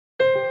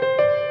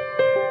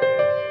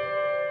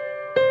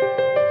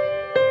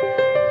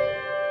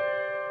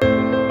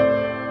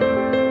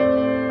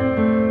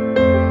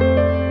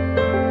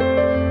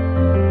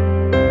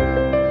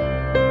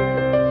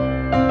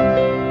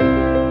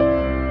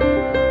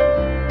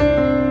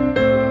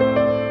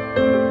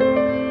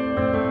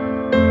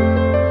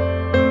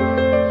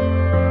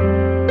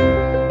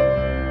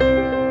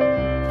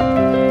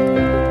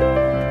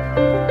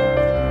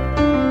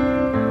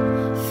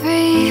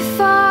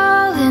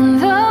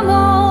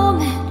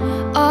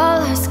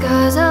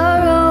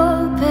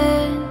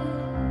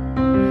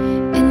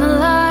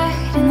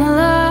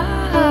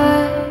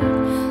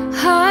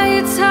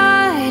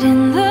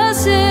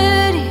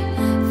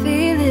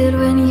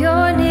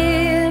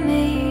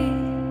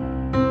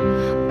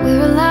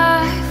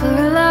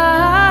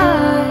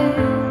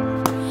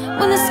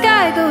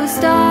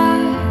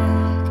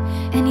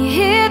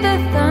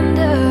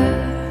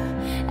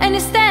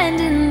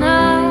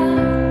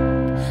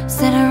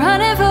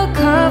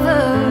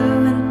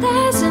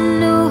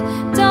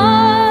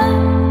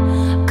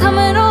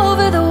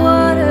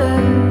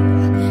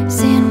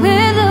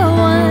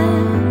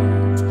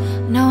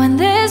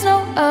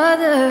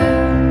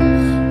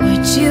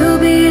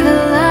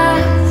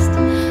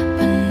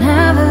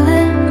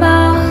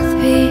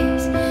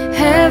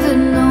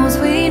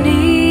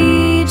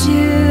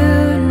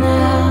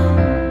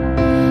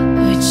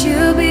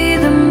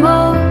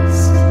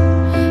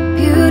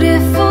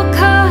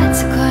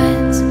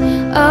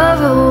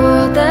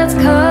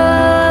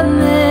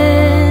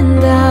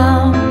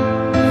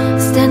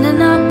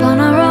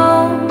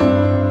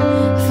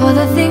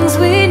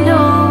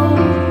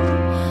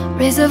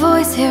a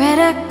voice, hear it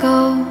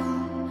echo.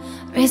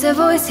 Raise a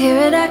voice, hear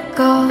it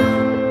echo.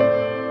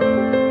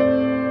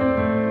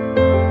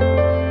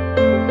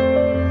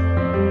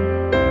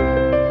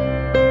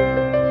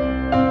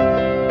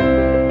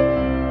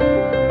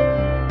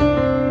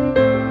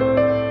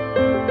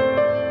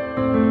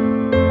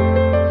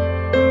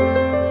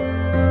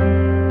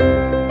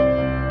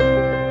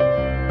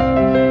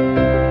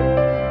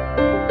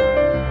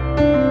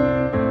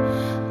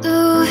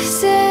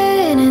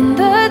 Loosen in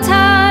the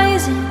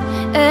ties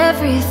and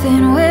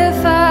everything we're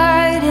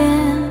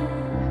fighting.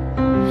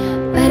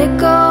 Let it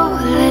go,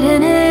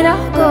 letting it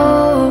all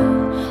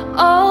go.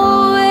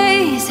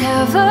 Always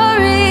have a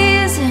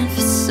reason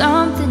for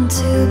something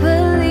to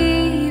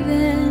believe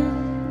in.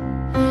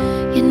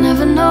 You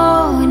never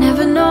know, you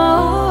never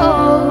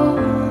know.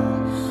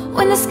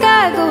 When the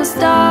sky goes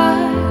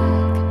dark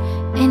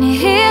and you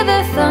hear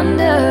the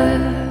thunder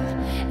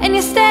and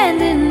you're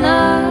standing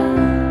up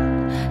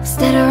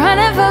instead of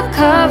running for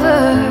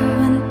cover,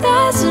 when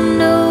there's a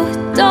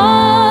new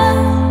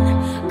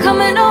dawn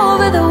coming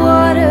over the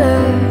water,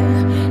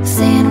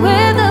 saying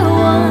we're the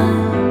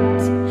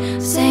ones,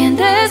 saying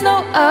there's no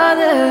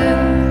other.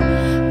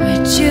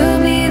 Would you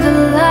be the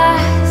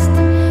last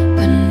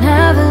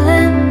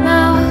benevolent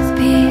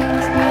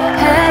mouthpiece?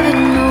 Heaven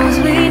knows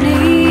we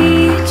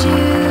need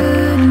you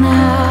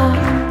now.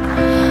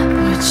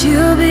 Would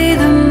you be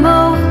the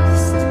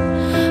most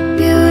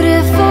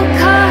beautiful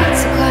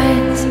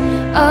consequence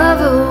of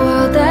a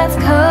world that's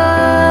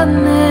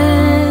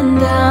coming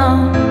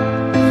down?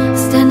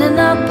 Standing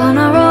up on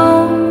our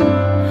own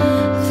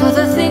for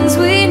the things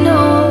we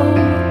know.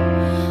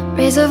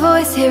 Raise a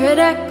voice, hear it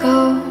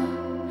echo.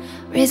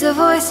 Raise a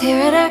voice, hear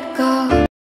it echo.